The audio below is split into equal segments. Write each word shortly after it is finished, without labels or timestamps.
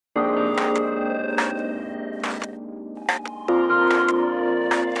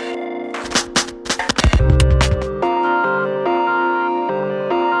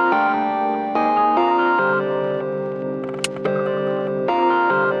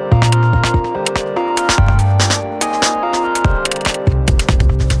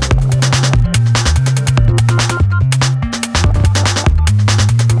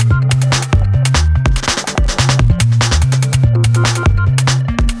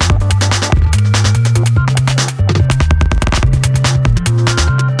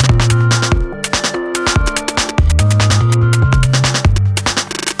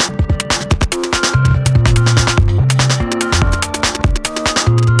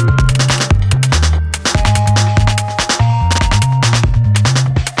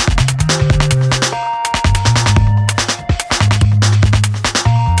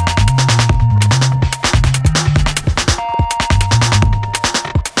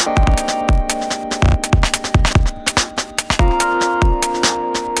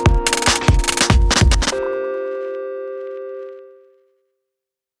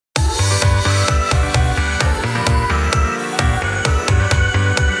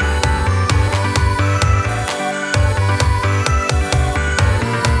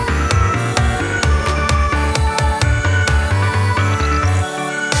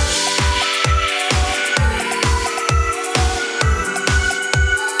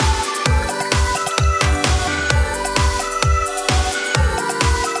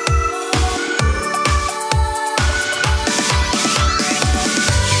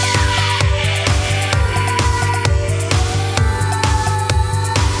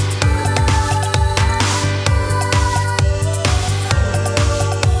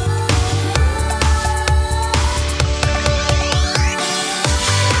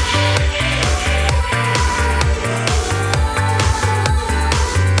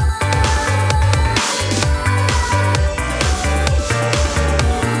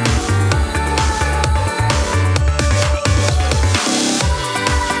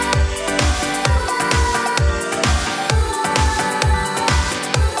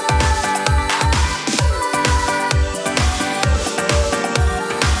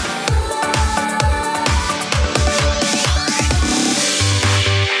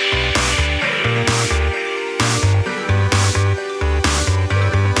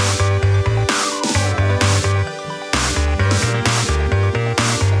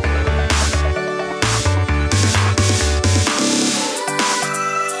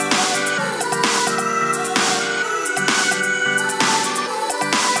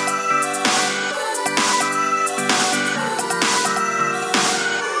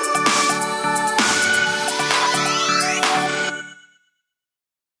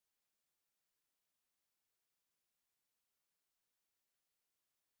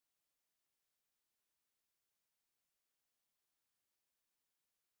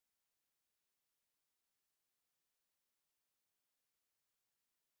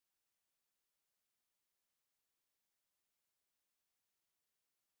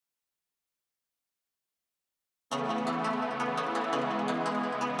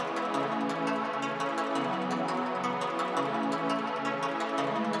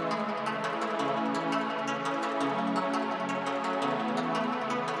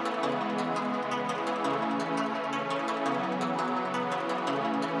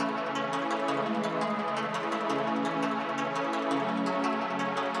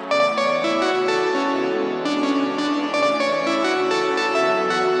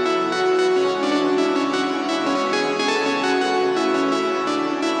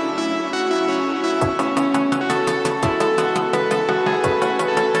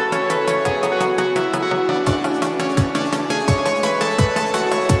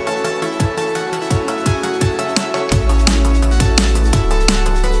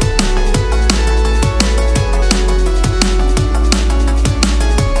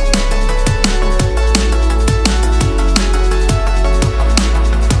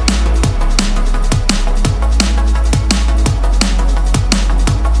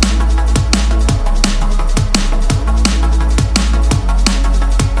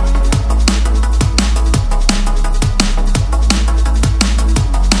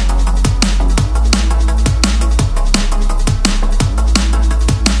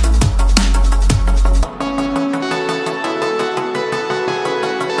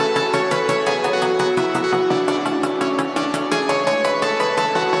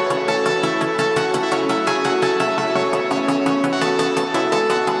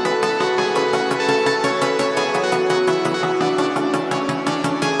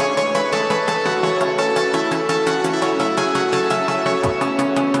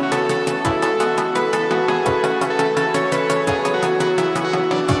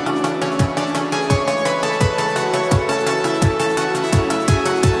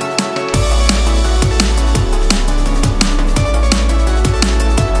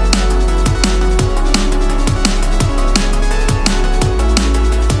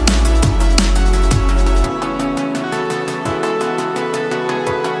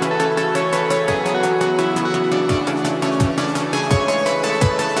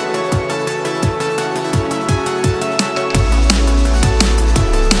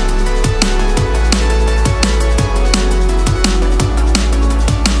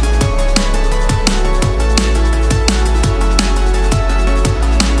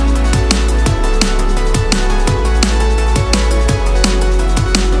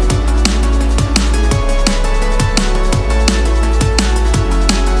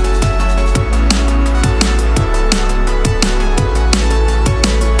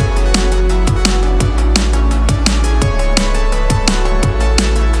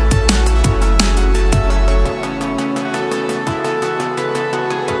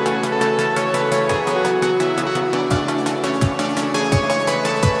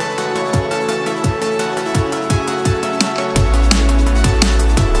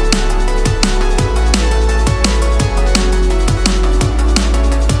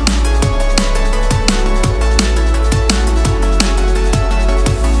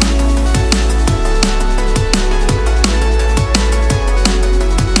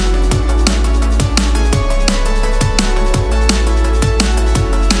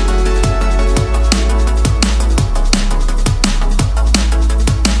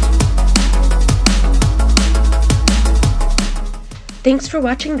Thanks for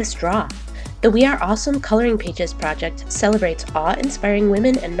watching this draw. The We Are Awesome Coloring Pages project celebrates awe-inspiring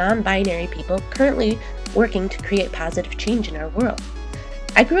women and non-binary people currently working to create positive change in our world.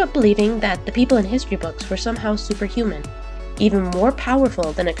 I grew up believing that the people in history books were somehow superhuman. Even more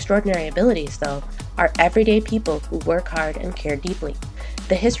powerful than extraordinary abilities, though, are everyday people who work hard and care deeply.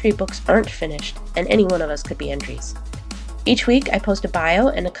 The history books aren't finished, and any one of us could be entries. Each week, I post a bio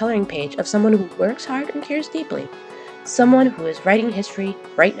and a coloring page of someone who works hard and cares deeply. Someone who is writing history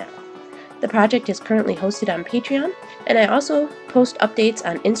right now. The project is currently hosted on Patreon, and I also post updates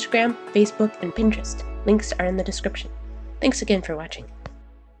on Instagram, Facebook, and Pinterest. Links are in the description. Thanks again for watching.